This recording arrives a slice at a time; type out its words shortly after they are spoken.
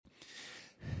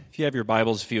you have your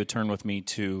Bibles, if you would turn with me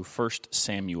to 1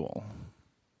 Samuel.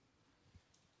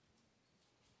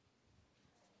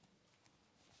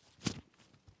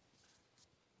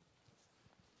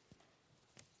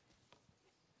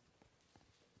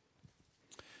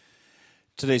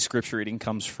 Today's scripture reading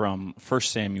comes from 1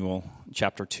 Samuel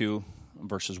chapter 2,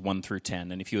 verses 1 through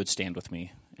 10. And if you would stand with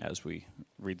me as we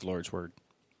read the Lord's word.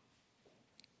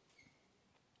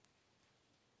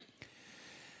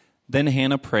 Then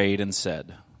Hannah prayed and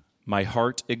said, "My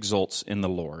heart exults in the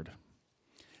Lord.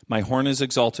 My horn is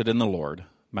exalted in the Lord.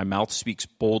 My mouth speaks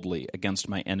boldly against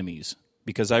my enemies,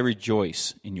 because I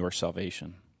rejoice in your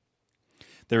salvation.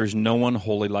 There is no one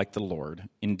holy like the Lord.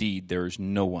 Indeed, there is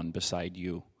no one beside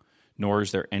you, nor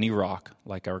is there any rock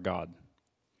like our God.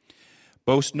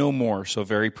 Boast no more so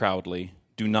very proudly.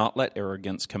 Do not let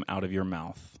arrogance come out of your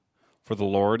mouth. For the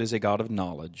Lord is a God of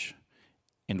knowledge,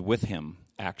 and with him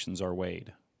actions are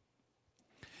weighed.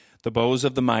 The bows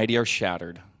of the mighty are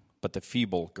shattered, but the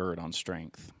feeble gird on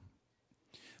strength.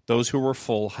 Those who were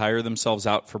full hire themselves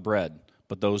out for bread,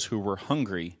 but those who were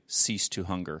hungry cease to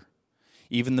hunger.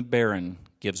 Even the barren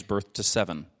gives birth to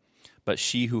 7, but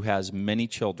she who has many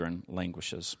children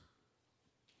languishes.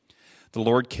 The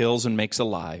Lord kills and makes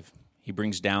alive. He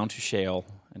brings down to Sheol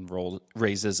and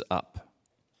raises up.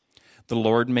 The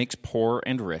Lord makes poor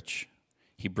and rich.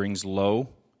 He brings low,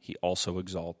 he also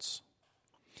exalts.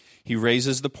 He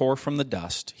raises the poor from the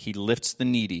dust. He lifts the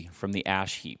needy from the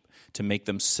ash heap to make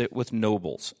them sit with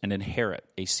nobles and inherit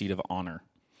a seat of honor.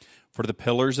 For the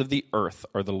pillars of the earth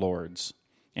are the Lord's,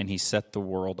 and he set the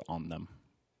world on them.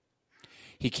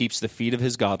 He keeps the feet of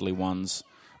his godly ones,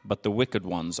 but the wicked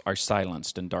ones are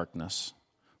silenced in darkness.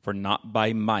 For not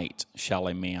by might shall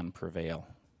a man prevail.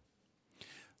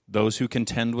 Those who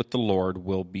contend with the Lord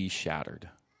will be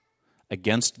shattered.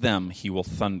 Against them he will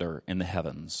thunder in the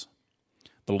heavens.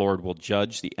 The Lord will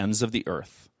judge the ends of the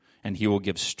earth, and he will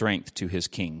give strength to his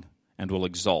king, and will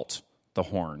exalt the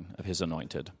horn of his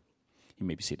anointed." You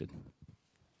may be seated.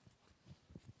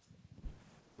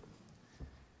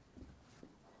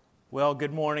 Well,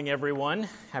 good morning, everyone.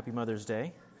 Happy Mother's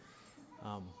Day.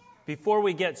 Before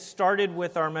we get started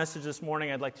with our message this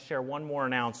morning, I'd like to share one more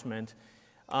announcement.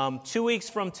 2 weeks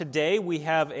from today, we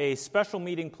have a special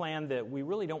meeting planned that we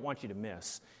really don't want you to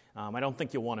miss. I don't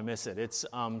think you'll want to miss it. It's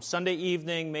Sunday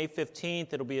evening, May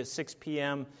 15th. It'll be at 6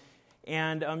 p.m.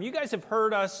 And you guys have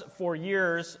heard us for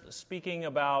years speaking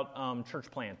about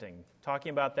church planting,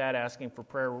 talking about that, asking for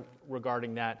prayer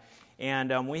regarding that.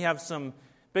 And we have some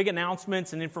big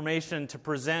announcements and information to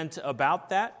present about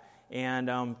that, and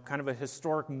kind of a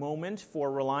historic moment for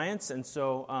Reliance. And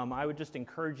so I would just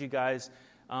encourage you guys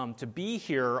to be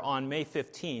here on May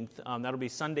 15th. That'll be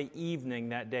Sunday evening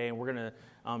that day, and we're going to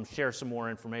share some more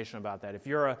information about that. If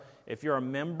you're a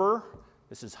member,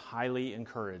 this is highly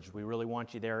encouraged. We really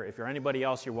want you there. If you're anybody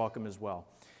else, you're welcome as well.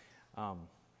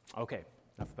 Okay,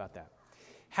 enough about that.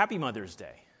 Happy Mother's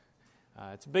Day.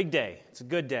 It's a big day. It's a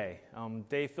good day.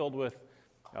 Day filled with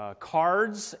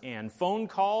cards and phone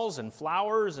calls and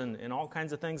flowers and all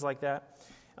kinds of things like that.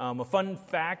 A fun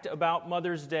fact about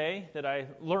Mother's Day that I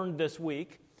learned this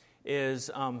week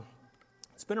is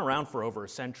it's been around for over a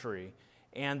century,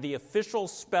 and the official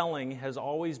spelling has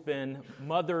always been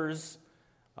Mother's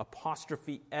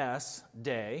 '(S)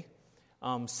 Day,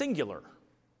 singular,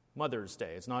 Mother's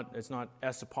Day. It's not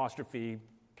S'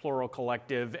 plural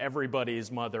collective,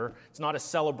 everybody's mother. It's not a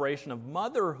celebration of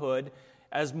motherhood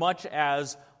as much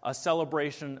as a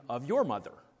celebration of your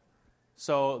mother.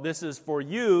 So this is for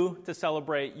you to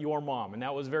celebrate your mom, and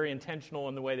that was very intentional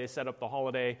in the way they set up the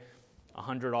holiday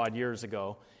 100-odd years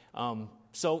ago.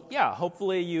 So yeah,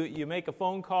 hopefully you make a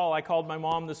phone call. I called my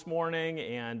mom this morning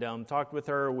and talked with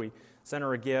her. We sent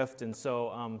her a gift, and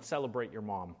so celebrate your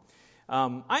mom.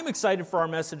 I'm excited for our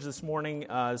message this morning.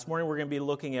 This morning we're going to be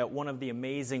looking at one of the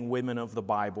amazing women of the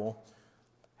Bible.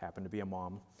 Happened to be a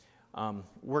mom.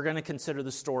 We're going to consider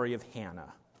the story of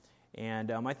Hannah.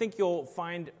 And I think you'll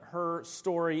find her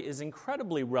story is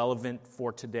incredibly relevant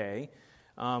for today.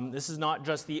 This is not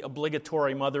just the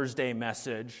obligatory Mother's Day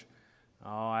message.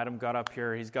 Oh, Adam got up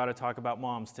here. He's got to talk about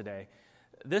moms today.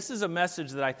 This is a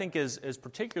message that I think is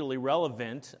particularly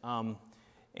relevant,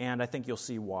 and I think you'll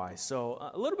see why. So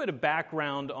a little bit of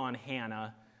background on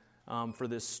Hannah for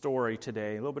this story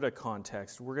today, a little bit of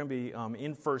context. We're going to be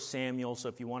in 1 Samuel, so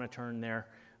if you want to turn there,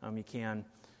 you can.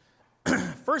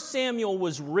 1 Samuel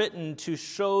was written to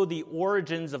show the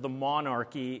origins of the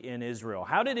monarchy in Israel.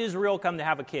 How did Israel come to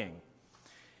have a king?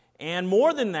 And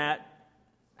more than that,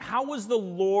 how was the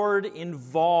Lord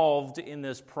involved in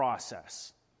this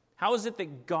process? How is it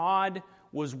that God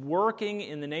was working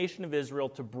in the nation of Israel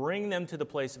to bring them to the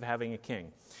place of having a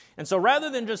king. And so rather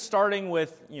than just starting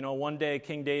with, one day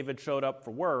King David showed up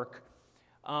for work,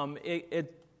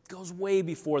 it goes way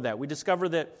before that. We discover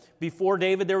that before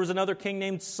David there was another king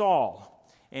named Saul,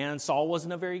 and Saul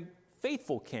wasn't a very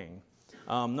faithful king.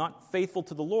 Not faithful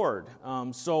to the Lord.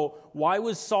 So why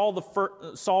was Saul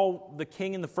the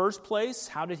king in the first place?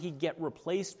 How did he get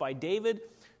replaced by David?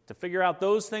 To figure out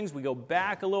those things, we go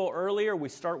back a little earlier. We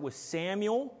start with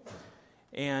Samuel.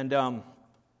 And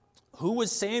who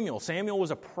was Samuel? Samuel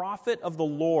was a prophet of the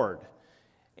Lord.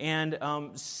 And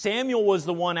Samuel was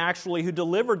the one actually who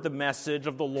delivered the message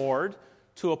of the Lord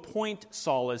to appoint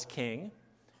Saul as king.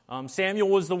 Samuel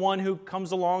was the one who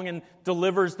comes along and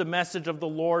delivers the message of the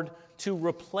Lord to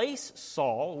replace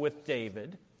Saul with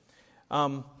David.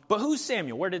 But who's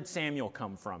Samuel? Where did Samuel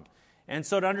come from? And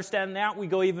so to understand that, we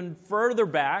go even further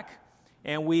back,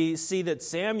 and we see that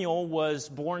Samuel was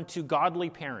born to godly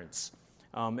parents,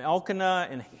 Elkanah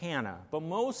and Hannah. But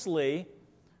mostly,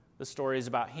 the story is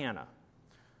about Hannah.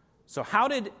 So how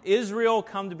did Israel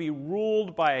come to be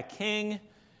ruled by a king?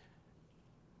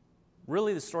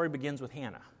 Really, the story begins with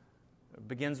Hannah. It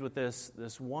begins with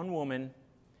this one woman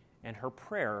and her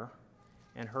prayer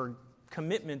and her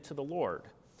commitment to the Lord.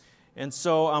 And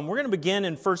so we're going to begin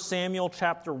in 1 Samuel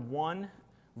chapter 1,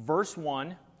 verse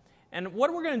 1. And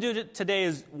what we're going to do today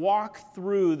is walk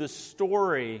through the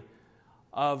story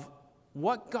of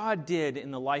what God did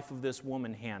in the life of this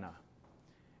woman, Hannah.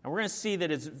 And we're going to see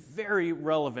that it's very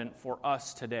relevant for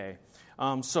us today.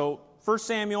 So 1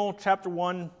 Samuel chapter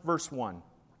 1, verse 1.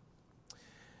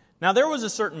 Now there was a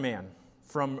certain man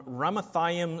from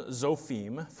Ramathaim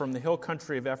Zophim, from the hill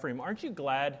country of Ephraim. Aren't you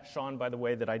glad, Sean, by the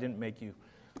way, that I didn't make you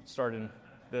start in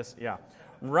this? Yeah.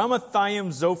 Ramathaim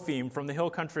Zophim, from the hill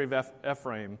country of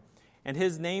Ephraim. And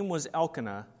his name was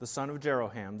Elkanah, the son of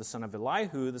Jeroham, the son of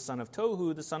Elihu, the son of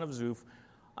Tohu, the son of Zuph,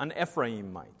 an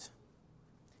Ephraimite.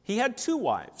 He had 2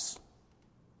 wives.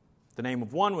 The name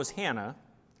of one was Hannah,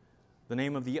 the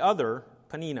name of the other,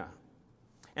 Peninnah.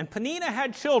 And Peninnah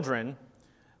had children,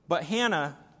 but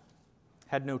Hannah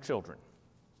had no children.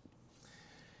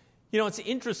 It's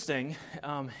interesting,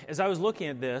 as I was looking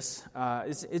at this,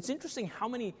 it's interesting how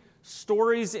many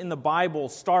stories in the Bible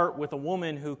start with a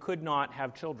woman who could not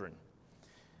have children.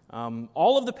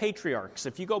 All of the patriarchs,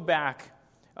 if you go back,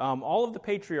 all of the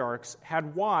patriarchs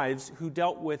had wives who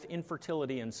dealt with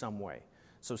infertility in some way.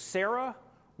 So Sarah,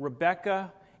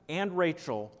 Rebecca, and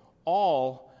Rachel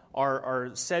all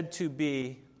are said to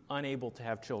be unable to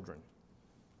have children.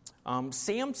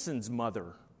 Samson's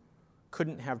mother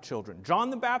couldn't have children. John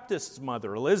the Baptist's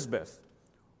mother, Elizabeth,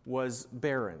 was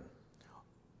barren.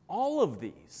 All of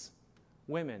these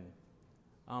women,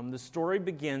 the story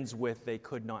begins with they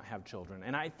could not have children.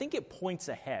 And I think it points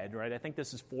ahead, right? I think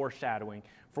this is foreshadowing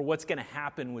for what's going to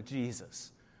happen with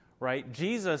Jesus, right?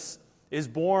 Jesus is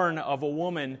born of a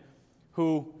woman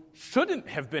who shouldn't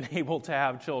have been able to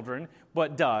have children,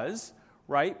 but does,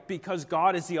 right? Because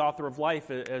God is the author of life,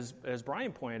 as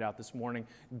Brian pointed out this morning.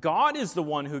 God is the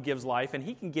one who gives life, and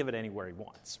he can give it anywhere he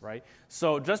wants, right?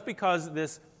 So just because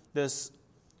this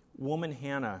woman,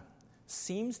 Hannah,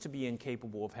 seems to be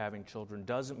incapable of having children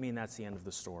doesn't mean that's the end of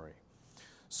the story.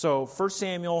 So 1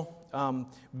 Samuel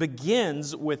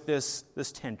begins with this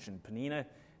tension. Peninnah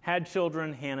had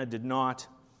children, Hannah did not.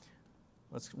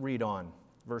 Let's read on,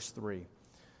 verse 3.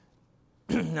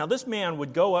 Now this man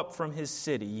would go up from his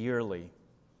city yearly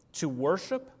to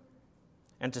worship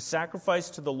and to sacrifice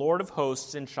to the Lord of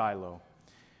hosts in Shiloh.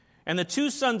 And the 2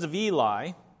 sons of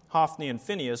Eli, Hophni and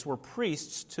Phinehas, were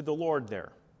priests to the Lord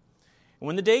there. And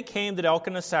when the day came that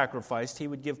Elkanah sacrificed, he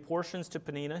would give portions to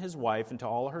Peninnah his wife and to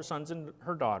all her sons and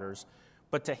her daughters,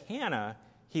 but to Hannah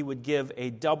he would give a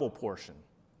double portion,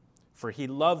 for he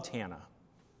loved Hannah,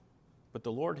 but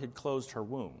the Lord had closed her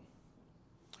womb.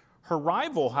 Her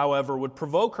rival, however, would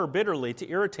provoke her bitterly to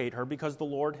irritate her because the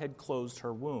Lord had closed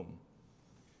her womb.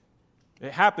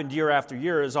 It happened year after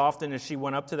year. As often as she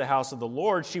went up to the house of the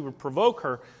Lord, she would provoke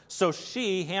her. So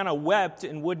she, Hannah, wept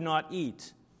and would not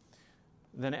eat.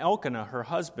 Then Elkanah, her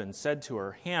husband, said to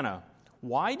her, Hannah,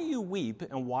 why do you weep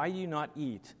and why do you not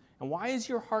eat? And why is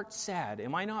your heart sad?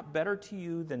 Am I not better to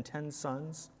you than 10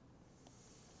 sons?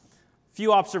 A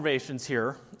few observations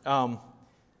here.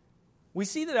 We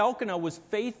see that Elkanah was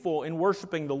faithful in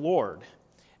worshiping the Lord.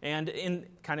 And in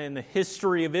the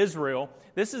history of Israel,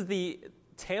 this is the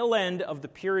tail end of the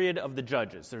period of the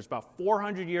judges. There's about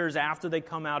 400 years after they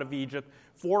come out of Egypt,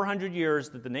 400 years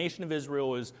that the nation of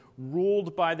Israel is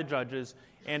ruled by the judges.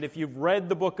 And if you've read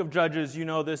the book of Judges, you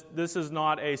know this is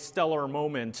not a stellar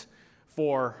moment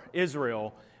for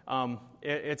Israel.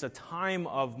 It's a time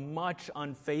of much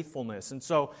unfaithfulness. And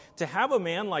so to have a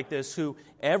man like this who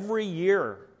every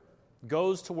year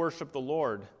goes to worship the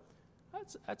Lord,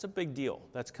 that's a big deal.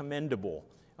 That's commendable,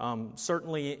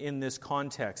 certainly in this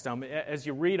context. As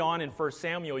you read on in 1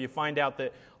 Samuel, you find out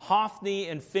that Hophni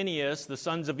and Phinehas, the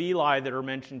sons of Eli that are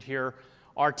mentioned here,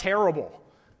 are terrible.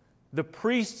 The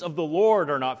priests of the Lord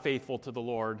are not faithful to the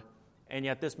Lord, and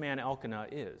yet this man Elkanah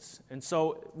is. And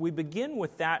so we begin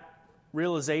with that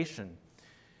realization.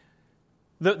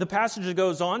 The passage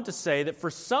goes on to say that for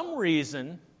some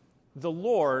reason, the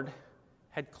Lord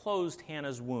had closed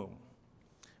Hannah's womb.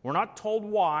 We're not told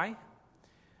why,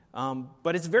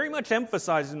 but it's very much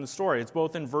emphasized in the story. It's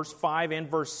both in verse 5 and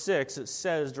verse 6. It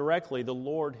says directly, the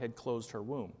Lord had closed her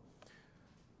womb.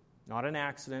 Not an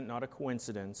accident, not a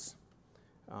coincidence.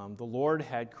 The Lord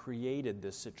had created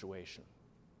this situation.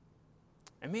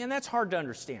 And man, that's hard to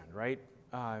understand, right?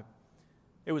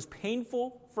 It was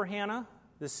painful for Hannah,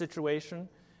 this situation.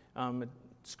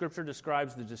 Scripture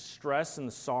describes the distress and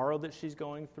the sorrow that she's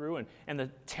going through and the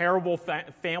terrible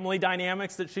family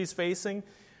dynamics that she's facing.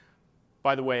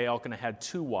 By the way, Elkanah had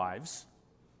 2 wives.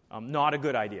 Not a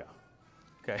good idea.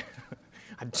 Okay,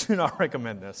 I do not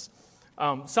recommend this.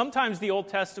 Sometimes the Old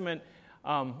Testament,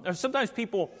 or sometimes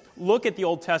people look at the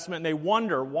Old Testament and they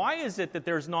wonder, why is it that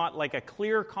there's not like a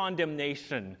clear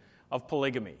condemnation of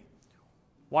polygamy?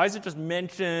 Why is it just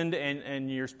mentioned and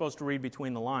you're supposed to read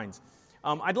between the lines?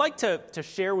 I'd like to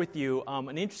share with you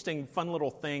an interesting, fun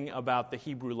little thing about the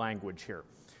Hebrew language here.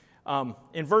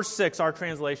 In verse 6, our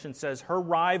translation says, her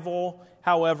rival,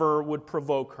 however, would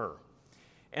provoke her.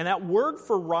 And that word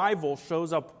for rival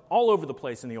shows up all over the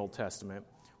place in the Old Testament.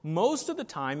 Most of the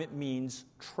time it means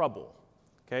trouble.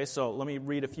 Okay, so let me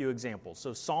read a few examples.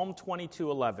 So Psalm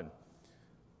 22:11,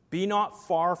 be not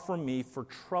far from me, for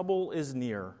trouble is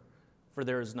near, for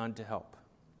there is none to help.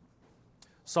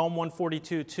 Psalm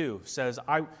 142:2 says,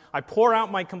 I pour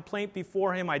out my complaint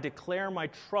before him, I declare my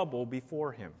trouble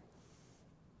before him.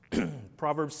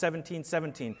 Proverbs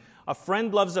 17:17, a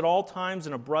friend loves at all times,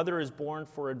 and a brother is born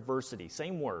for adversity.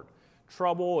 Same word.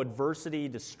 Trouble, adversity,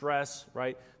 distress,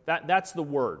 right? That's the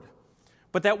word.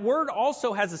 But that word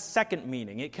also has a second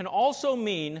meaning. It can also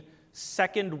mean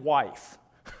second wife.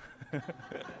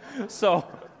 So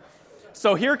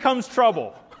here comes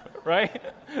trouble, right?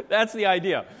 That's the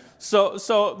idea.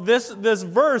 So this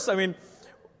verse, I mean,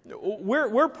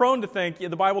 we're prone to think the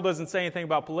Bible doesn't say anything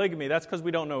about polygamy. That's because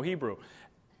we don't know Hebrew.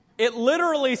 It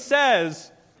literally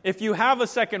says if you have a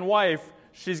second wife,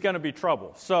 she's going to be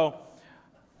trouble. So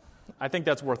I think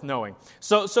that's worth knowing.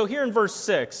 So here in verse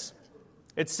 6,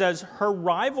 it says, her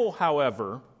rival,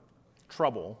 however,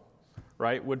 trouble,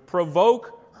 right, would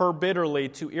provoke her bitterly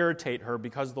to irritate her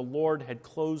because the Lord had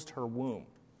closed her womb.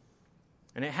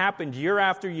 And it happened year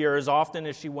after year. As often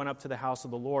as she went up to the house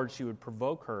of the Lord, she would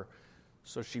provoke her,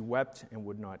 so she wept and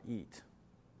would not eat.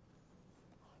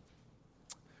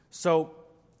 So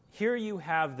here you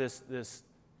have this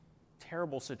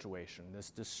terrible situation, this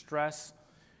distress,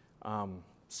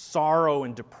 sorrow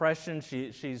and depression.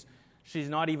 She's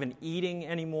not even eating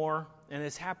anymore. And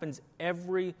this happens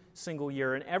every single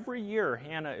year. And every year,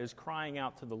 Hannah is crying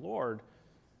out to the Lord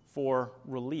for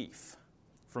relief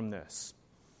from this.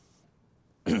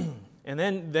 And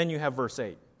then you have verse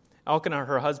 8. Elkanah,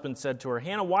 her husband, said to her,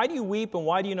 Hannah, why do you weep and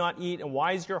why do you not eat? And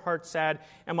why is your heart sad?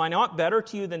 Am I not better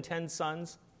to you than 10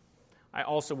 sons? I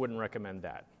also wouldn't recommend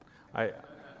that.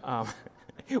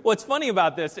 What's funny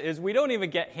about this is we don't even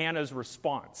get Hannah's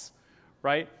response,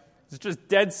 right? It's just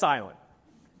dead silent.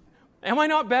 Am I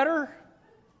not better?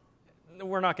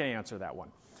 We're not going to answer that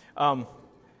one.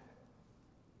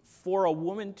 For a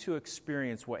woman to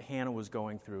experience what Hannah was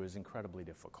going through is incredibly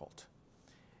difficult.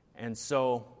 And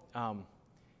so,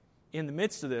 in the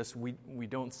midst of this, we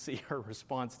don't see her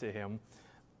response to him.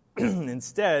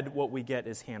 Instead, what we get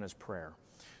is Hannah's prayer.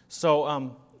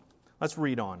 So, let's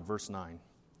read on, verse 9.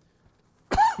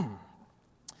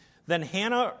 Then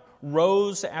Hannah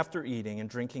rose after eating and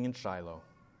drinking in Shiloh.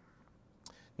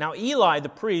 Now Eli the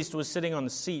priest was sitting on the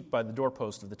seat by the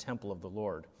doorpost of the temple of the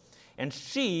Lord. And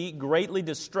she, greatly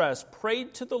distressed,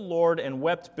 prayed to the Lord and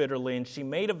wept bitterly, and she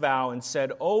made a vow and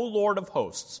said, O Lord of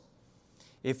hosts,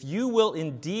 if you will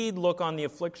indeed look on the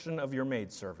affliction of your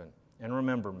maidservant, and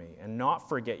remember me, and not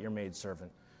forget your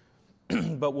maidservant,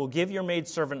 but will give your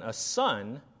maidservant a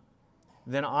son,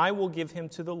 then I will give him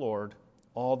to the Lord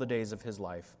all the days of his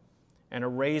life, and a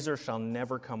razor shall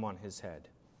never come on his head.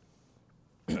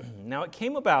 Now it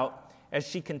came about, as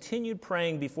she continued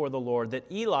praying before the Lord, that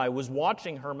Eli was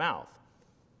watching her mouth.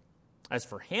 As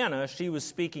for Hannah, she was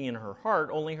speaking in her heart,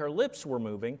 only her lips were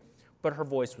moving, but her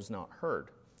voice was not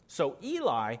heard. So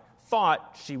Eli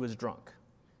thought she was drunk.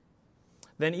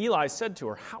 Then Eli said to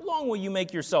her, "How long will you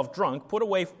make yourself drunk? Put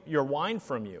away your wine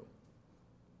from you."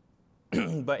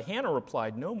 But Hannah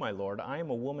replied, "No, my lord, I am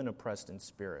a woman oppressed in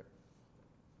spirit.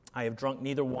 I have drunk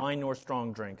neither wine nor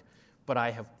strong drink, but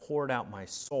I have poured out my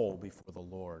soul before the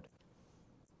Lord.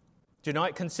 Do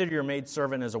not consider your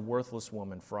maidservant as a worthless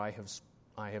woman, for I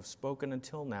have spoken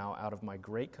until now out of my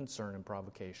great concern and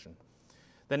provocation."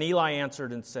 Then Eli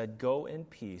answered and said, "Go in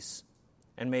peace,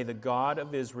 and may the God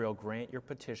of Israel grant your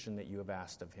petition that you have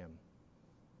asked of him."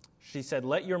 She said,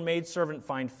 "Let your maidservant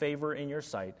find favor in your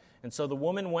sight." And so the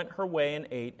woman went her way and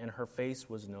ate, and her face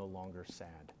was no longer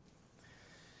sad.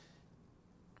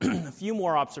 A few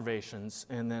more observations,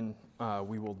 and then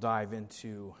we will dive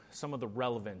into some of the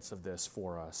relevance of this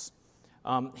for us.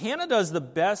 Hannah does the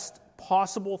best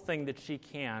possible thing that she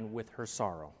can with her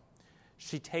sorrow.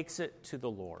 She takes it to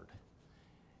the Lord.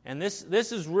 And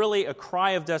this is really a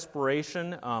cry of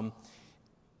desperation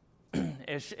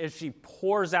as she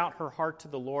pours out her heart to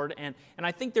the Lord. And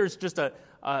I think there's just a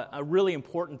really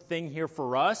important thing here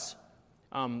for us.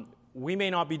 We may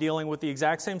not be dealing with the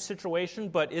exact same situation,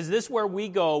 but is this where we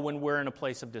go when we're in a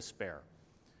place of despair?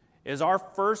 Is our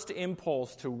first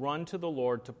impulse to run to the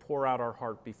Lord, to pour out our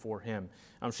heart before him?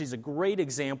 She's a great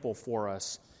example for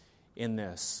us in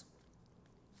this.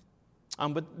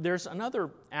 But there's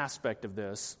another aspect of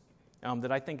this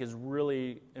that I think is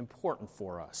really important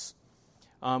for us.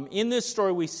 In this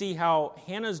story, we see how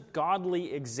Hannah's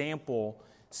godly example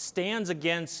stands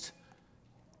against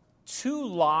two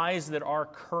lies that our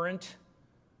current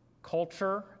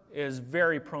culture is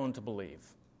very prone to believe.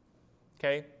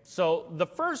 Okay? So the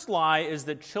first lie is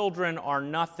that children are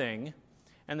nothing,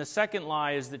 and the second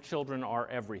lie is that children are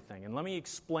everything. And let me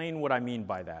explain what I mean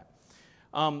by that.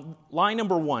 Lie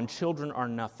number one, children are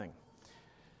nothing.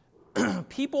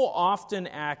 People often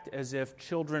act as if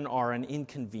children are an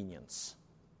inconvenience.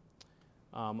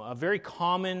 A very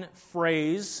common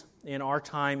phrase in our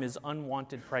time is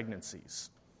unwanted pregnancies.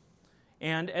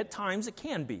 And at times it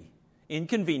can be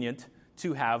inconvenient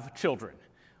to have children.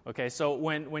 Okay, so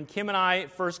when Kim and I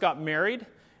first got married,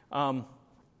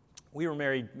 we were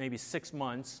married maybe 6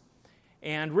 months,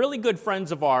 and really good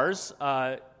friends of ours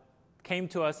came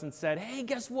to us and said, "Hey,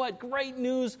 guess what? Great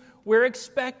news, we're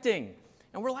expecting."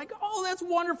 And we're like, "Oh, that's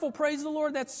wonderful, praise the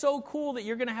Lord, that's so cool that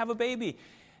you're going to have a baby."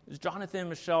 It was Jonathan,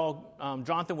 Michelle.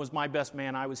 Jonathan was my best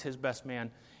man, I was his best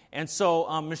man. And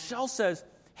so Michelle says,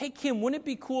 "Hey, Kim, wouldn't it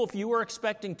be cool if you were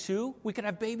expecting too? We could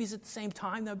have babies at the same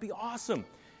time, that would be awesome."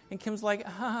 And Kim's like,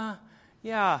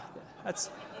 "Yeah,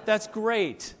 that's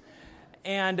great."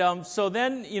 And so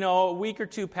then, a week or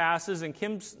two passes, and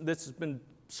this has been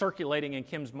circulating in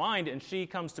Kim's mind, and she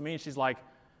comes to me and she's like,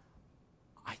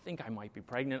 "I think I might be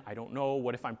pregnant. I don't know.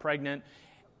 What if I'm pregnant?"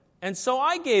 And so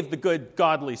I gave the good,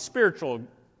 godly, spiritual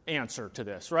answer to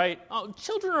this, right?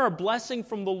 Children are a blessing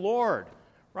from the Lord,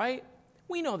 right?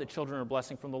 We know that children are a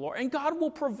blessing from the Lord, and God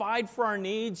will provide for our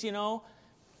needs,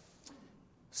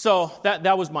 So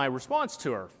that was my response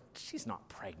to her. She's not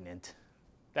pregnant.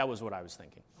 That was what I was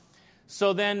thinking.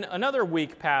 So then another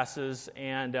week passes,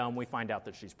 and we find out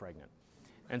that she's pregnant.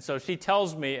 And so she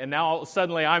tells me, and now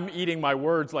suddenly I'm eating my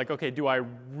words like, okay, do I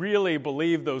really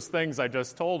believe those things I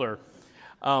just told her?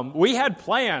 We had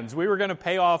plans. We were going to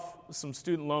pay off some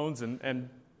student loans and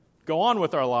go on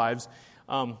with our lives.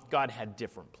 God had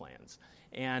different plans.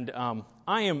 And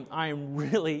I am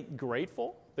really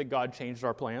grateful that God changed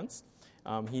our plans.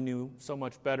 He knew so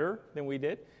much better than we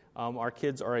did. Our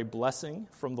kids are a blessing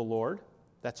from the Lord.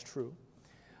 That's true.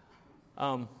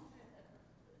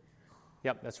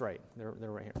 Yep, that's right.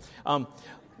 They're right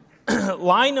here.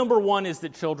 Lie number one is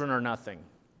that children are nothing.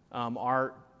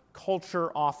 Our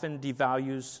culture often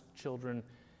devalues children.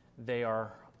 They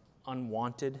are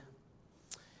unwanted.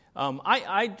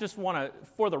 I just want to,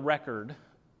 for the record,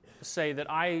 say that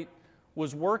I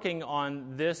was working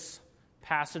on this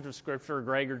passage of Scripture.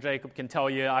 Greg or Jacob can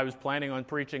tell you I was planning on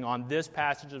preaching on this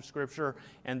passage of Scripture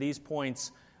and these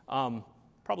points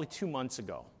probably 2 months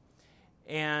ago.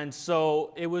 And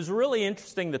so it was really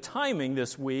interesting, the timing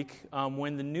this week,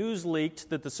 when the news leaked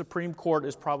that the Supreme Court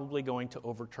is probably going to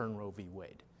overturn Roe v.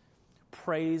 Wade.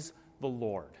 Praise the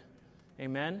Lord.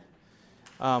 Amen?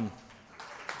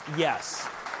 Yes.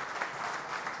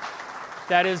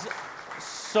 That is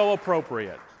so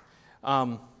appropriate.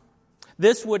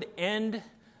 This would end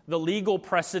the legal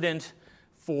precedent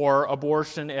for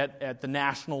abortion at the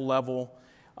national level.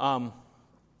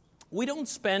 We don't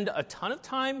spend a ton of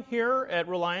time here at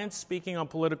Reliance speaking on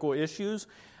political issues,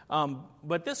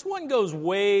 but this one goes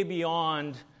way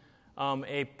beyond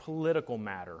a political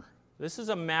matter. This is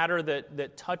a matter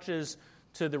that touches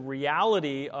to the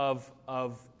reality of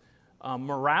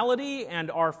morality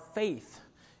and our faith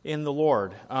in the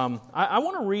Lord. I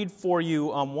want to read for you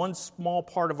one small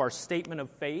part of our statement of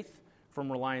faith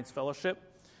from Reliance Fellowship.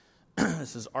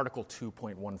 This is Article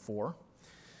 2.14.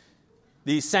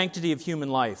 The sanctity of human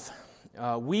life.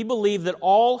 We believe that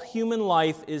all human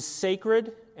life is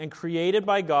sacred and created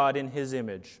by God in His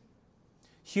image.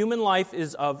 Human life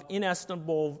is of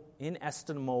inestimable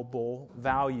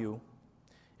value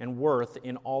and worth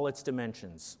in all its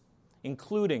dimensions,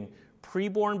 including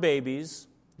preborn babies,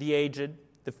 the aged,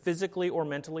 the physically or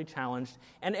mentally challenged,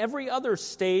 and every other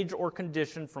stage or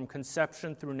condition from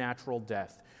conception through natural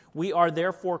death. We are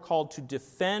therefore called to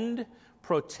defend,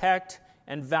 protect,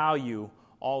 and value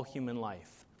all human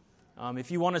life.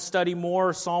 If you want to study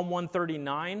more, Psalm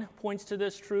 139 points to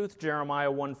this truth,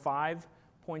 Jeremiah 1:5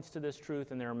 points to this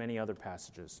truth, and there are many other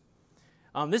passages.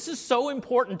 This is so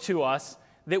important to us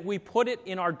that we put it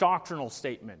in our doctrinal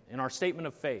statement, in our statement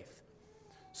of faith.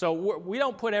 So we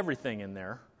don't put everything in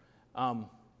there,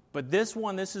 but this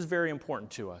is very important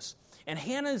to us. And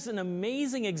Hannah is an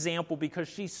amazing example because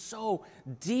she so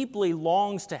deeply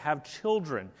longs to have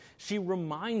children. She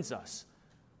reminds us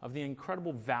of the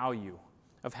incredible value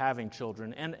of having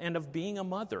children and of being a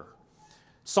mother.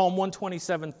 Psalm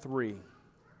 127:3.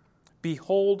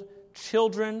 Behold,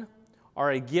 children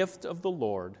are a gift of the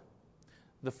Lord.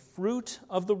 The fruit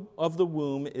of the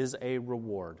womb is a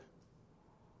reward.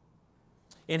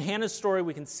 In Hannah's story,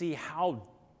 we can see how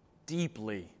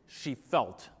deeply she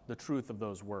felt the truth of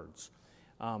those words.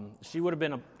 She would have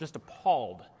been just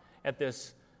appalled at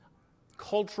this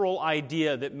cultural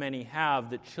idea that many have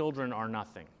that children are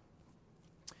nothing.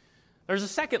 There's a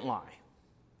second lie.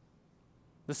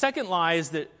 The second lie is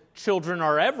that children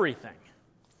are everything.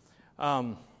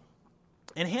 And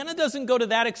Hannah doesn't go to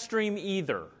that extreme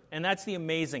either, and that's the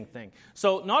amazing thing.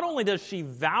 So not only does she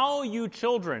value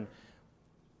children,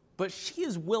 but she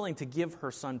is willing to give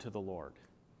her son to the Lord.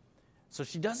 So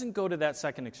she doesn't go to that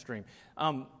second extreme.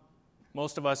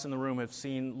 Most of us in the room have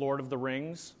seen Lord of the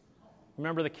Rings.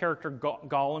 Remember the character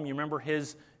Gollum? You remember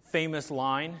his famous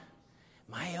line?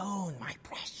 My own, my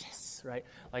precious, right?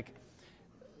 Like,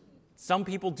 some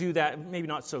people do that, maybe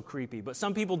not so creepy, but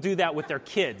some people do that with their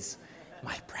kids.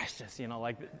 My precious,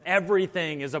 like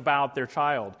everything is about their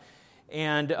child.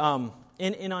 And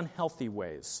in unhealthy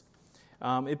ways.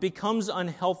 It becomes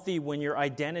unhealthy when your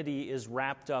identity is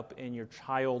wrapped up in your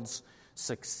child's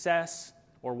success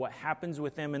or what happens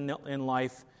with them in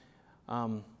life.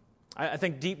 I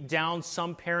think deep down,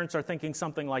 some parents are thinking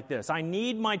something like this. I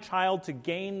need my child to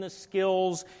gain the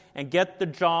skills and get the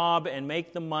job and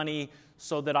make the money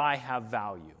so that I have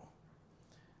value.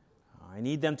 I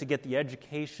need them to get the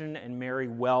education and marry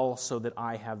well so that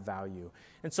I have value.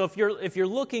 And so if you're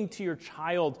looking to your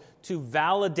child to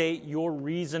validate your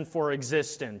reason for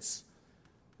existence,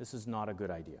 this is not a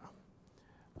good idea.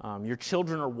 Your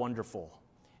children are wonderful,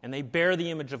 and they bear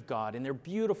the image of God, and they're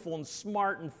beautiful and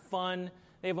smart and fun.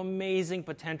 They have amazing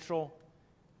potential,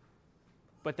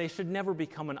 but they should never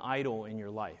become an idol in your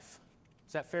life.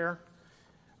 Is that fair?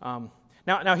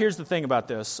 Now, here's the thing about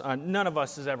this. None of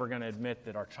us is ever going to admit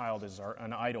that our child is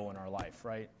an idol in our life,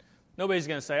 right? Nobody's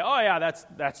going to say, oh, yeah,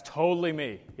 that's totally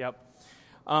me. Yep.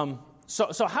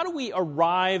 So how do we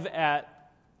arrive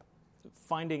at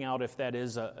finding out if that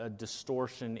is a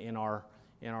distortion in our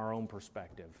own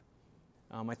perspective?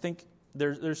 I think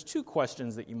there's two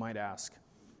questions that you might ask.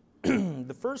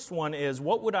 The first one is,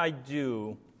 what would I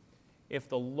do if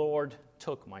the Lord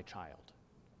took my child?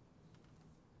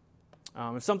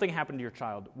 If something happened to your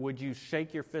child, would you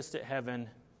shake your fist at heaven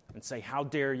and say, how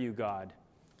dare you, God?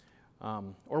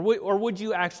 Or would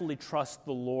you actually trust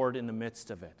the Lord in the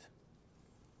midst of it?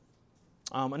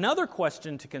 Another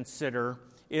question to consider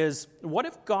is, what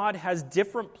if God has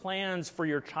different plans for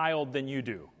your child than you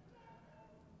do?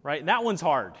 Right? And that one's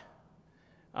hard,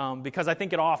 because I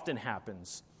think it often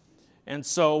happens. And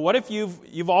so what if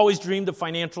you've always dreamed of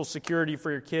financial security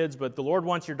for your kids, but the Lord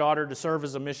wants your daughter to serve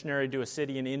as a missionary to a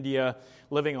city in India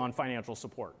living on financial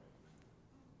support?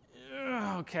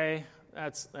 Okay,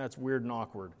 that's weird and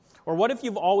awkward. Or what if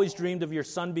you've always dreamed of your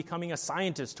son becoming a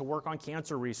scientist to work on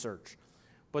cancer research,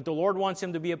 but the Lord wants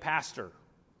him to be a pastor?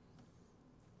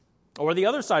 Or the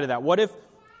other side of that, what if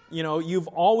you've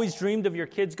always dreamed of your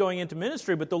kids going into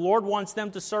ministry, but the Lord wants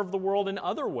them to serve the world in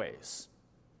other ways?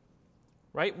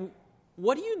 Right?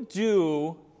 What do you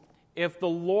do if the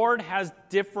Lord has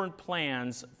different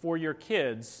plans for your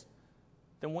kids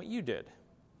than what you did?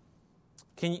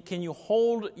 Can you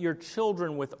hold your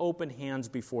children with open hands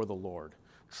before the Lord,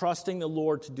 trusting the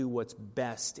Lord to do what's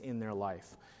best in their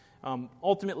life?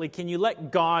 Ultimately, can you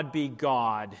let God be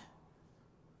God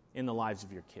in the lives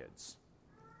of your kids?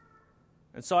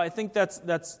 And so I think that's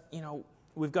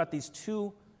we've got these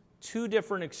two two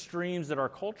different extremes that our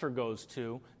culture goes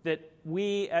to that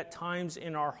we at times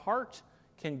in our heart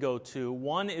can go to.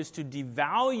 One is to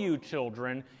devalue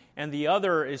children, and the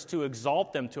other is to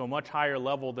exalt them to a much higher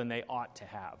level than they ought to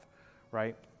have,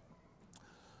 right?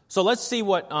 So let's see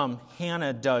what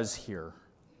Hannah does here.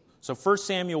 So 1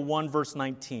 Samuel 1, verse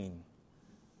 19.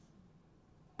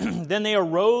 Then they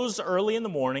arose early in the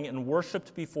morning and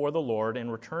worshipped before the Lord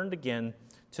and returned again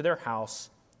to their house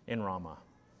in Ramah.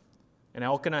 And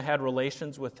Elkanah had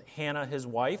relations with Hannah his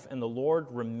wife, and the Lord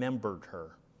remembered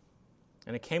her.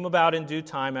 And it came about in due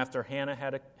time after Hannah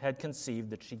had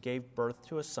conceived that she gave birth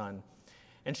to a son.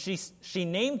 And she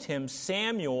named him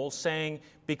Samuel, saying,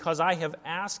 "Because I have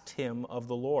asked him of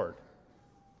the Lord."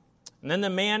 And then the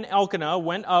man Elkanah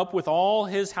went up with all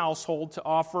his household to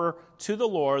offer to the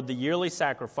Lord the yearly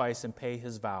sacrifice and pay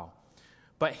his vow.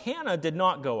 But Hannah did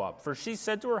not go up, for she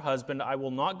said to her husband, "I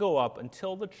will not go up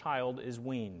until the child is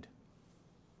weaned.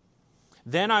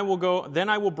 Then I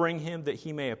will bring him that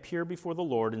he may appear before the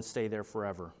Lord and stay there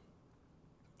forever."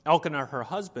 Elkanah, her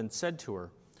husband, said to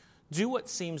her, "Do what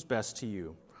seems best to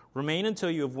you. Remain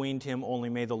until you have weaned him, only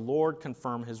may the Lord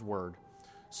confirm his word."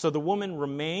 So the woman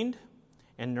remained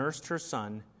and nursed her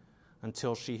son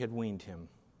until she had weaned him.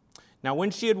 Now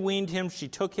when she had weaned him, she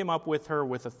took him up with her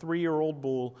with a 3-year-old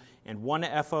bull and 1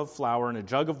 ephah of flour and a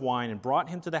jug of wine, and brought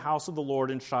him to the house of the Lord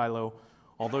in Shiloh,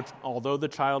 although the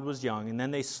child was young. And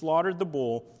then they slaughtered the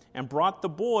bull and brought the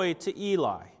boy to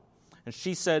Eli. And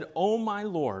she said, "O my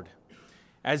Lord,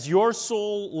 as your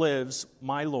soul lives,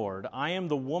 my Lord, I am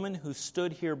the woman who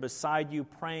stood here beside you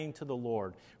praying to the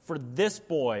Lord. For this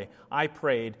boy I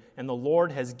prayed, and the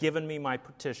Lord has given me my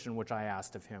petition which I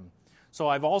asked of him. So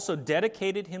I've also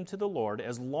dedicated him to the Lord.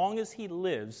 As long as he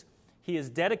lives, he is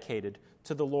dedicated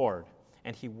to the Lord."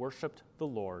 And he worshiped the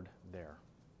Lord there.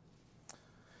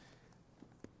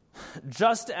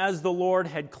 Just as the Lord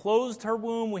had closed her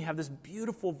womb, we have this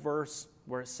beautiful verse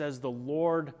where it says the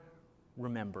Lord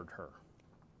remembered her.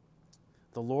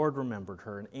 The Lord remembered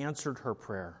her and answered her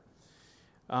prayer.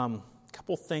 A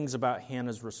couple things about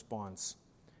Hannah's response.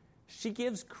 She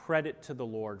gives credit to the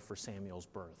Lord for Samuel's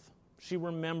birth. She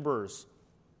remembers,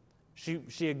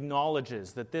 she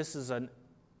acknowledges that this is a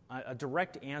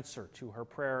direct answer to her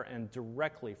prayer and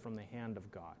directly from the hand of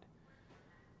God.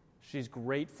 She's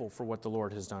grateful for what the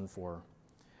Lord has done for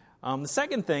her. The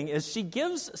second thing is she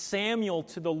gives Samuel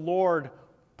to the Lord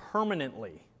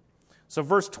permanently. So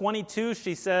verse 22,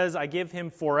 she says, "I give him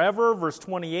forever." Verse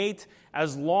 28,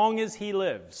 "as long as he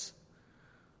lives."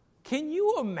 Can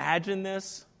you imagine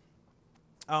this?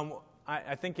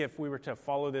 I think if we were to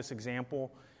follow this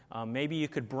example, maybe you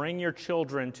could bring your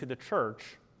children to the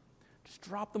church, just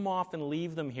drop them off and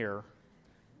leave them here.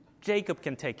 Jacob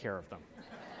can take care of them.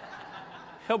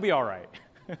 He'll be all right.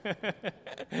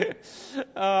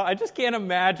 I just can't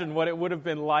imagine what it would have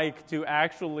been like to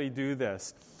actually do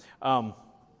this.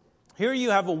 Here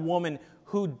you have a woman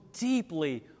who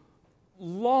deeply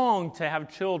longed to have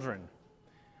children.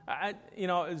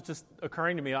 It's just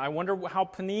occurring to me, I wonder how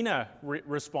Peninnah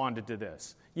responded to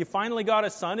this. You finally got a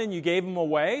son and you gave him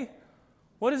away?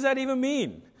 What does that even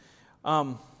mean?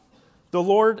 The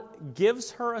Lord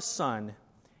gives her a son,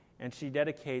 and she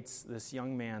dedicates this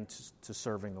young man to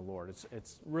serving the Lord.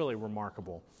 It's really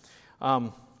remarkable.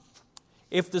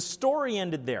 If the story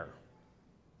ended there,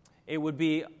 it would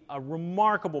be a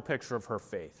remarkable picture of her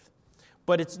faith.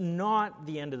 But it's not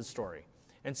the end of the story.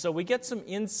 And so we get some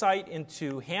insight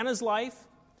into Hannah's life,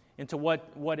 into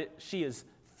what she is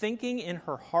thinking in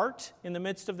her heart in the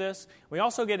midst of this. We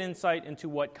also get insight into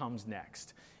what comes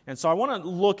next. And so I want to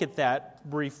look at that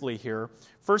briefly here.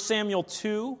 1 Samuel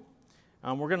 2,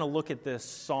 we're going to look at this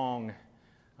song,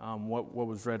 what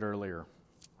was read earlier.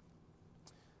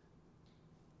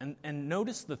 And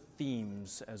notice the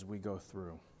themes as we go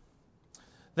through.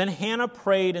 Then Hannah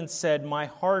prayed and said, "My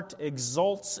heart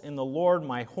exults in the Lord.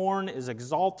 My horn is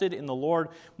exalted in the Lord.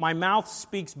 My mouth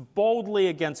speaks boldly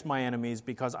against my enemies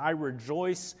because I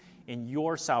rejoice in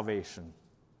your salvation.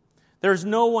 There is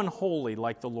no one holy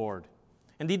like the Lord.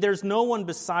 Indeed, there is no one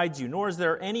besides you, nor is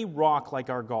there any rock like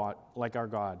our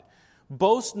God.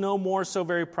 Boast no more so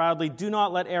very proudly. Do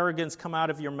not let arrogance come out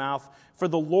of your mouth, for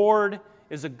the Lord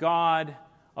is a God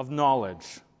of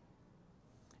knowledge,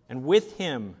 and with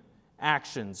him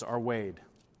actions are weighed.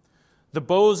 The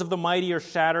bows of the mighty are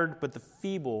shattered, but the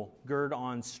feeble gird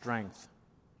on strength.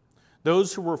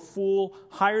 Those who were full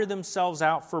hire themselves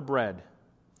out for bread,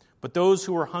 but those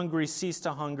who are hungry cease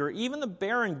to hunger. Even the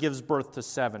barren gives birth to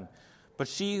 7, but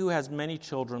she who has many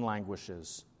children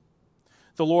languishes.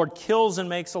 The Lord kills and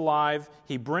makes alive.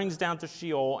 He brings down to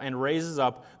Sheol and raises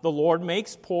up. The Lord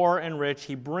makes poor and rich.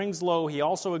 He brings low. He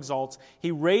also exalts.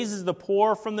 He raises the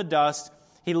poor from the dust.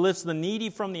 He lifts the needy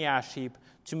from the ash heap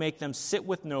to make them sit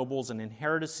with nobles and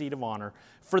inherit a seat of honor.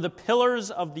 For the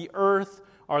pillars of the earth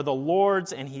are the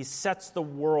Lord's, and He sets the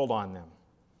world on them.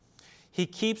 He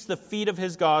keeps the feet of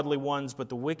His godly ones, but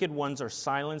the wicked ones are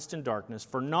silenced in darkness.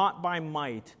 For not by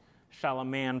might shall a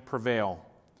man prevail.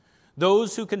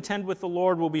 Those who contend with the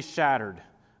Lord will be shattered.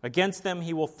 Against them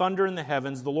He will thunder in the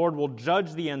heavens. The Lord will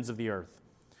judge the ends of the earth,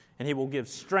 and He will give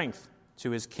strength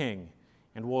to His king,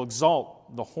 and will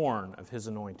exalt the horn of His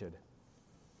anointed.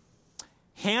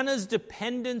 Hannah's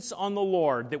dependence on the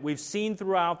Lord that we've seen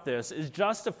throughout this is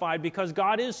justified because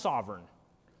God is sovereign.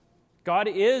 God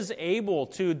is able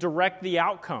to direct the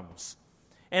outcomes.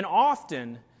 And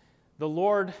often, the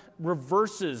Lord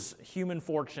reverses human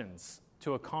fortunes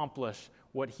to accomplish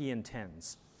what He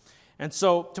intends. And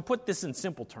so, to put this in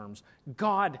simple terms,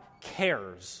 God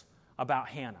cares about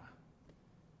Hannah.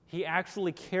 He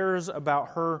actually cares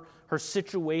about her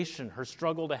situation, her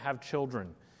struggle to have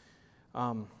children.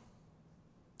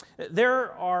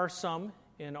 There are some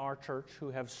in our church who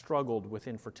have struggled with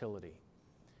infertility.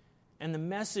 And the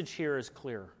message here is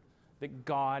clear, that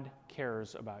God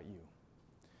cares about you.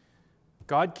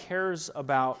 God cares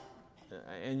about,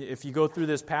 and if you go through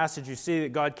this passage, you see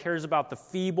that God cares about the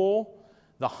feeble,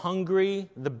 the hungry,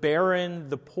 the barren,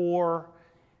 the poor,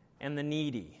 and the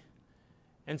needy.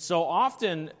 And so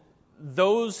often,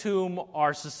 those whom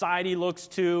our society looks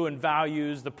to and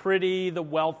values, the pretty, the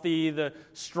wealthy, the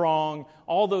strong,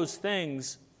 all those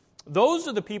things, those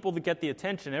are the people that get the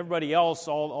attention. Everybody else,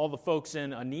 all the folks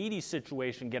in a needy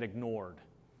situation get ignored.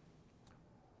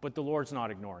 But the Lord's not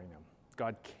ignoring them.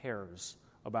 God cares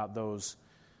about those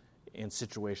in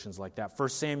situations like that. 1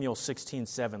 Samuel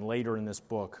 16:7, later in this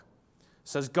book,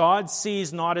 says, God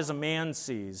sees not as a man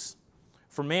sees,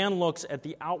 for man looks at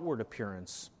the outward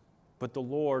appearance, but the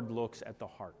Lord looks at the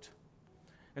heart.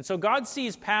 And so God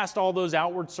sees past all those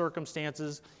outward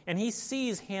circumstances, and He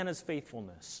sees Hannah's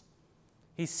faithfulness.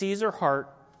 He sees her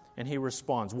heart, and He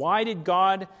responds. Why did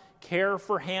God care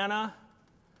for Hannah?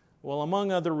 Well,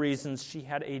 among other reasons, she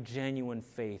had a genuine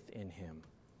faith in Him.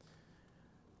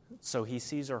 So He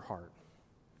sees her heart.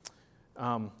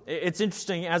 It's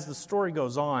interesting, as the story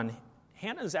goes on,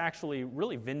 Hannah is actually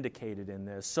really vindicated in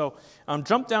this. So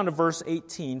jump down to verse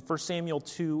 18, 1 Samuel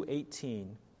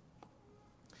 2:18.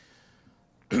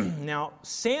 Now,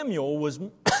 Samuel was,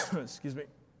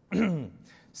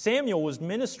 Samuel was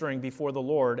ministering before the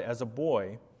Lord as a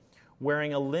boy,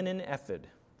 wearing a linen ephod,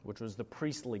 which was the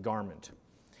priestly garment.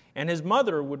 And his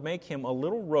mother would make him a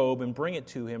little robe and bring it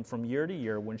to him from year to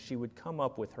year when she would come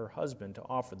up with her husband to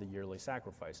offer the yearly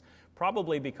sacrifice.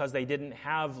 Probably because they didn't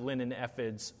have linen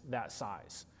ephods that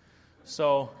size.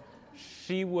 So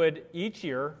she would each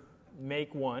year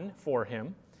make one for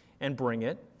him and bring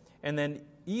it. And then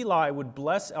Eli would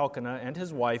bless Elkanah and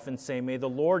his wife and say, May the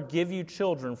Lord give you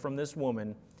children from this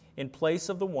woman in place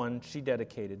of the one she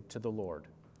dedicated to the Lord.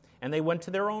 And they went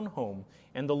to their own home.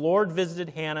 And the Lord visited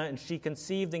Hannah, and she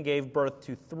conceived and gave birth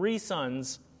to 3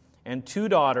 sons and 2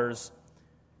 daughters.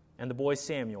 And the boy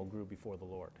Samuel grew before the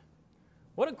Lord.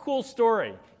 What a cool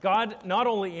story. God not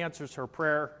only answers her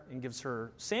prayer and gives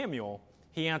her Samuel,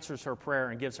 He answers her prayer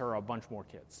and gives her a bunch more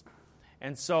kids.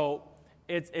 And so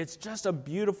it's just a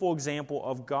beautiful example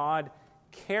of God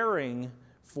caring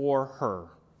for her.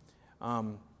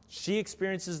 She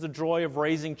experiences the joy of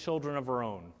raising children of her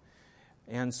own.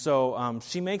 And so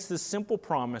she makes this simple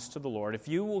promise to the Lord. If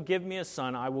you will give me a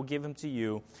son, I will give him to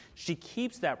you. She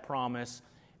keeps that promise,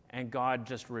 and God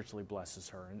just richly blesses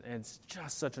her. And it's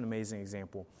just such an amazing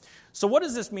example. So what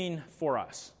does this mean for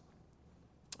us?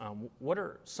 What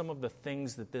are some of the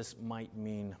things that this might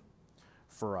mean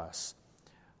for us?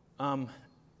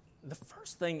 The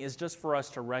first thing is just for us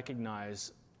to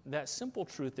recognize that simple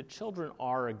truth that children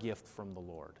are a gift from the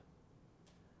Lord.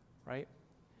 Right?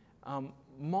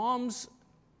 Moms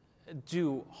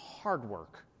do hard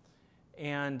work.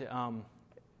 And,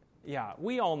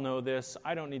 we all know this.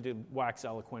 I don't need to wax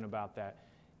eloquent about that.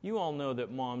 You all know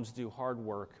that moms do hard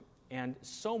work, and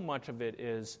so much of it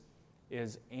is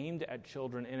aimed at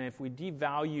children. And if we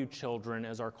devalue children,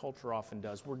 as our culture often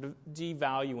does, we're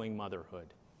devaluing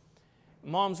motherhood.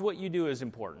 Moms, what you do is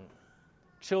important.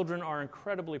 Children are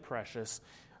incredibly precious,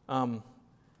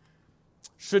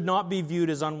 should not be viewed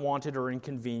as unwanted or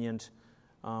inconvenient,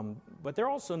 but they're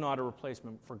also not a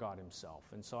replacement for God Himself.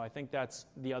 And so I think that's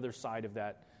the other side of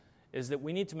that, is that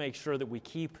we need to make sure that we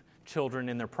keep children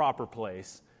in their proper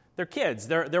place. They're kids.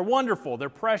 They're wonderful. They're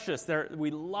precious.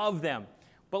 We love them.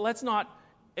 But let's not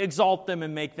exalt them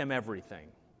and make them everything.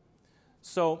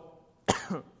 So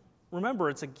remember,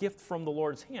 it's a gift from the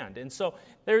Lord's hand. And so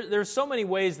there's so many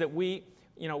ways that we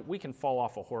can fall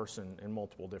off a horse in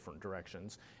multiple different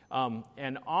directions.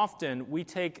 And often we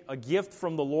take a gift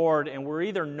from the Lord and we're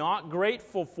either not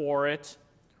grateful for it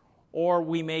or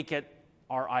we make it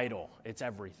our idol. It's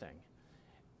everything.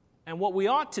 And what we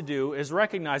ought to do is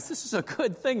recognize this is a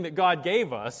good thing that God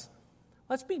gave us.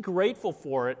 Let's be grateful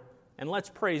for it and let's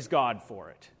praise God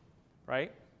for it,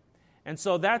 right? And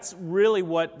so that's really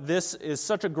what this is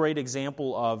such a great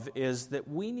example of, is that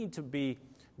we need to be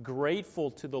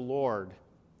grateful to the Lord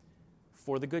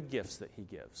for the good gifts that He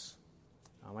gives.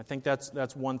 I think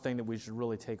that's one thing that we should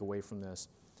really take away from this.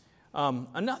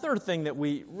 Another thing that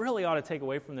we really ought to take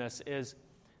away from this is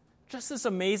just this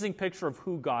amazing picture of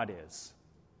who God is,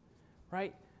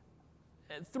 right?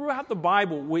 Throughout the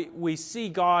Bible, we see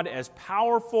God as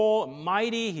powerful,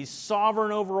 mighty. He's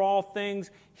sovereign over all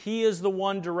things. He is the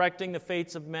one directing the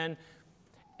fates of men.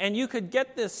 And you could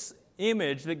get this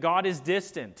image that God is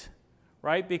distant,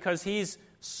 right? Because He's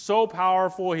so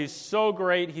powerful, He's so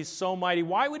great, He's so mighty.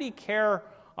 Why would He care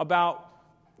about,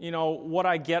 what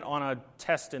I get on a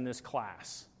test in this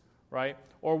class, right?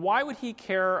 Or why would He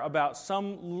care about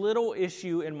some little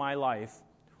issue in my life?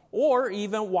 Or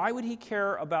even, why would He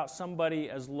care about somebody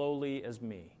as lowly as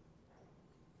me?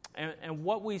 And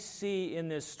what we see in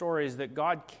this story is that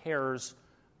God cares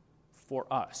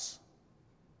for us,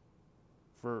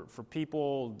 for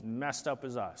people messed up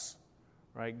as us,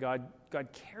 right? God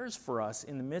cares for us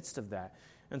in the midst of that.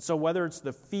 And so whether it's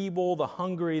the feeble, the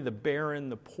hungry, the barren,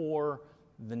 the poor,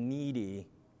 the needy,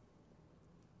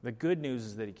 the good news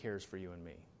is that He cares for you and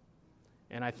me.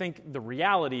 And I think the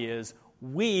reality is,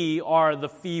 we are the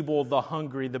feeble, the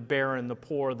hungry, the barren, the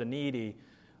poor, the needy.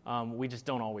 We just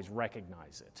don't always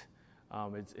recognize it.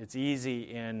 It's easy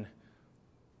in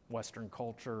Western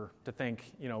culture to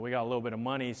think, we got a little bit of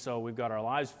money, so we've got our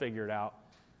lives figured out.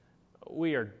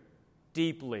 We are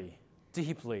deeply,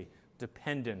 deeply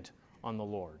dependent on the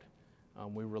Lord.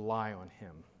 We rely on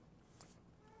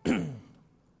Him.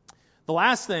 The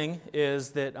last thing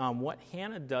is that what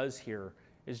Hannah does here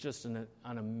is just an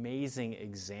amazing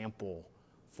example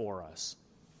for us.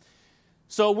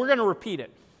 So we're going to repeat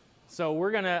it. So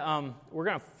we're going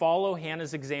to follow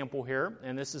Hannah's example here,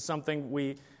 and this is something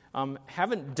we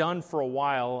haven't done for a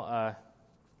while.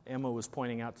 Emma was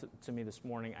pointing out to me this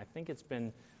morning. I think it's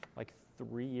been like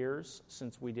 3 years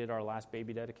since we did our last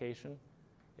baby dedication.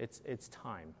 It's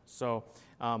time. So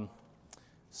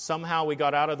somehow we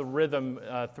got out of the rhythm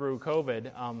through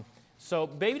COVID. So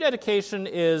baby dedication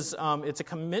is it's a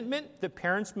commitment that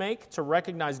parents make to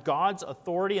recognize God's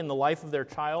authority in the life of their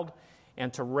child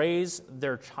and to raise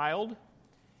their child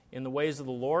in the ways of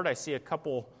the Lord. I see a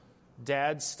couple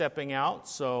dads stepping out,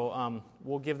 so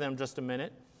we'll give them just a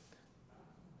minute.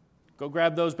 Go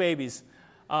grab those babies.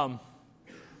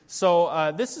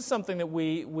 So this is something that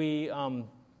we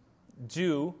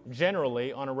do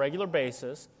generally on a regular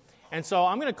basis. And so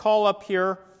I'm going to call up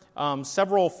here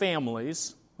several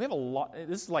families. We have a lot.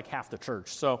 This is like half the church.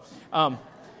 So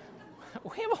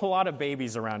we have a lot of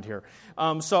babies around here.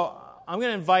 So I'm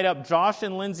going to invite up Josh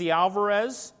and Lindsay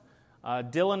Alvarez,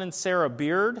 Dylan and Sarah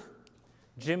Beard,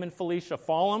 Jim and Felicia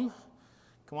Fallum.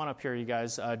 Come on up here, you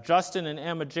guys. Justin and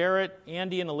Emma Jarrett,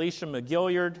 Andy and Alicia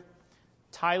McGilliard,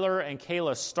 Tyler and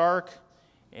Kayla Stark,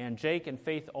 and Jake and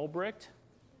Faith Ulbricht.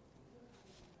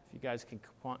 If you guys can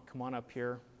come on up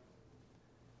here.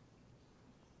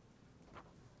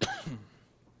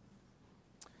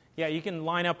 Yeah, you can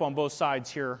line up on both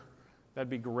sides here. That'd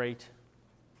be great.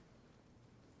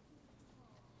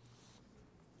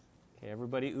 Okay,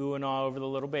 everybody ooh and ah over the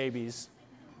little babies.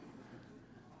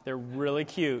 They're really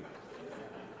cute.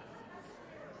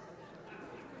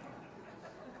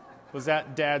 Was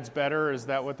that Dad's better? Is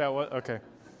that what that was? Okay.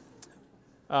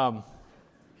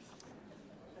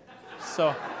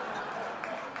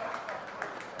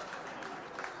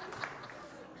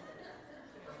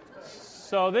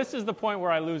 So this is the point where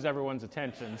I lose everyone's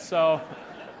attention. So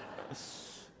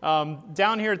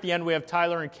down here at the end we have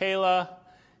Tyler and Kayla,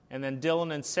 and then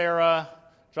Dylan and Sarah,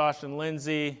 Josh and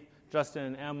Lindsay, Justin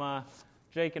and Emma,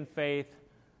 Jake and Faith,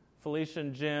 Felicia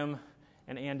and Jim,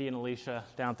 and Andy and Alicia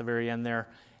down at the very end there.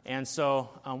 And so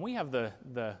we have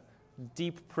the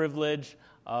deep privilege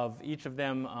of each of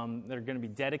them that are going to be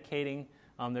dedicating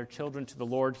their children to the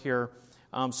Lord here.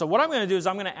 So what I'm going to do is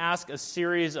I'm going to ask a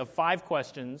series of 5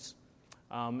 questions.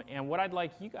 And what I'd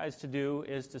like you guys to do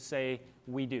is to say,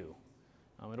 "We do."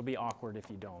 It'll be awkward if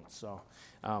you don't. So,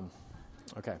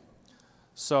 okay.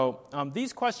 So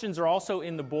these questions are also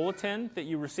in the bulletin that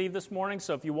you received this morning.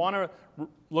 So if you want to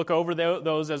look over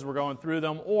those as we're going through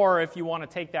them, or if you want to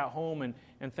take that home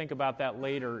and think about that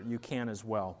later, you can as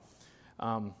well.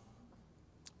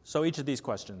 So each of these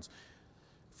questions.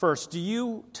 First, do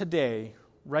you today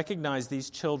recognize these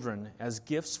children as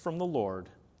gifts from the Lord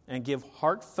and give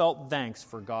heartfelt thanks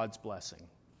for God's blessing?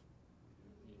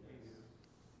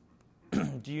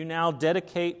 Do you now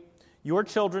dedicate your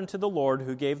children to the Lord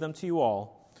who gave them to you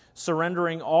all,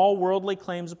 surrendering all worldly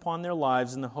claims upon their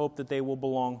lives in the hope that they will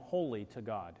belong wholly to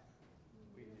God?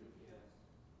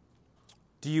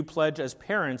 Do you pledge as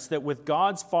parents that with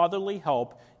God's fatherly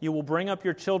help, you will bring up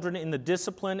your children in the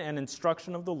discipline and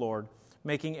instruction of the Lord,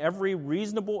 making every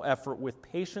reasonable effort with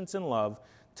patience and love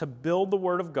to build the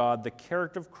Word of God, the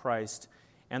character of Christ,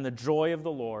 and the joy of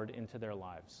the Lord into their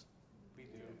lives?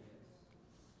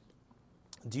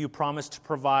 Do you promise to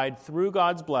provide through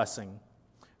God's blessing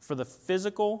for the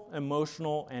physical,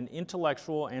 emotional, and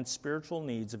intellectual and spiritual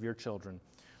needs of your children,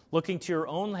 looking to your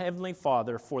own Heavenly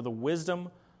Father for the wisdom,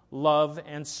 love,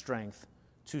 and strength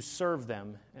to serve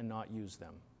them and not use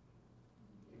them?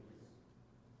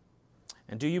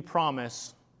 And do you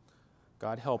promise,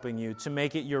 God helping you, to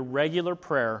make it your regular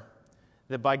prayer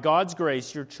that by God's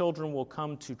grace your children will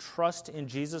come to trust in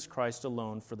Jesus Christ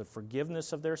alone for the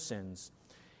forgiveness of their sins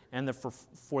and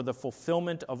for the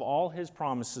fulfillment of all His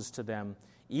promises to them,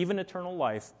 even eternal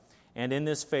life, and in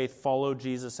this faith follow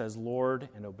Jesus as Lord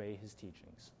and obey His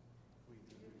teachings?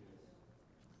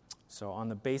 So on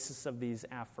the basis of these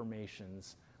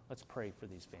affirmations, let's pray for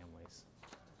these families.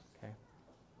 Okay?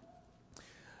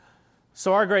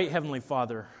 So our great Heavenly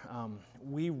Father,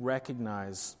 we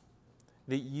recognize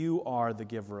that You are the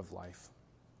giver of life,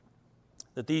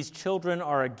 that these children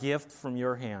are a gift from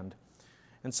Your hand.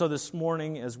 And so this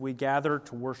morning, as we gather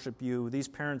to worship You, these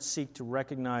parents seek to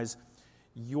recognize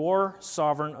Your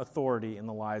sovereign authority in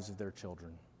the lives of their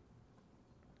children.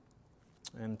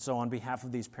 And so on behalf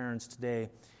of these parents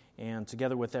today, and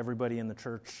together with everybody in the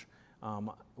church,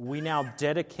 we now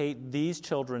dedicate these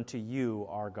children to You,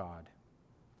 our God.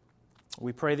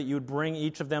 We pray that You would bring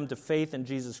each of them to faith in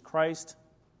Jesus Christ,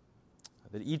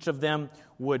 that each of them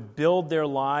would build their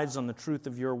lives on the truth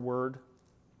of Your word.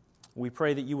 We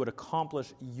pray that You would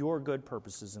accomplish Your good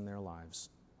purposes in their lives.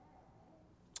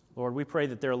 Lord, we pray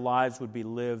that their lives would be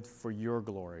lived for Your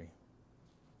glory.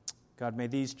 God, may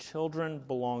these children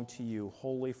belong to You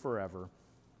wholly forever.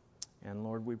 And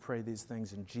Lord, we pray these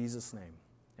things in Jesus' name.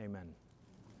 Amen.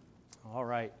 All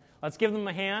right. Let's give them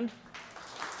a hand.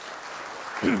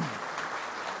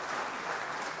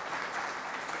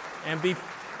 And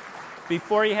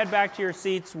before you head back to your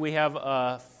seats, we have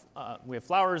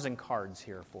flowers and cards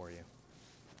here for you.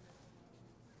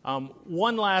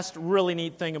 One last really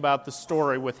neat thing about the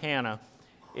story with Hannah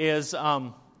is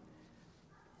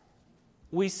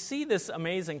we see this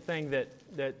amazing thing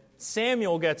that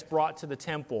Samuel gets brought to the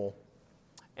temple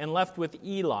and left with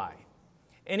Eli.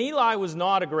 And Eli was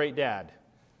not a great dad.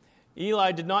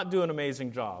 Eli did not do an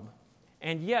amazing job.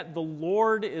 And yet the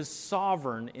Lord is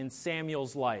sovereign in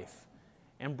Samuel's life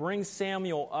and brings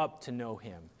Samuel up to know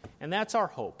Him. And that's our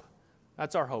hope.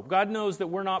 That's our hope. God knows that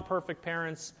we're not perfect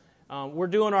parents. We're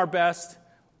doing our best.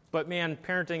 But man,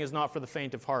 parenting is not for the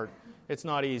faint of heart. It's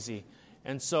not easy.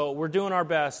 And so we're doing our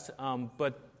best,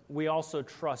 but we also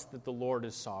trust that the Lord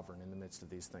is sovereign in the midst of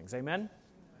these things. Amen?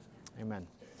 Amen.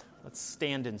 Let's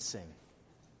stand and sing.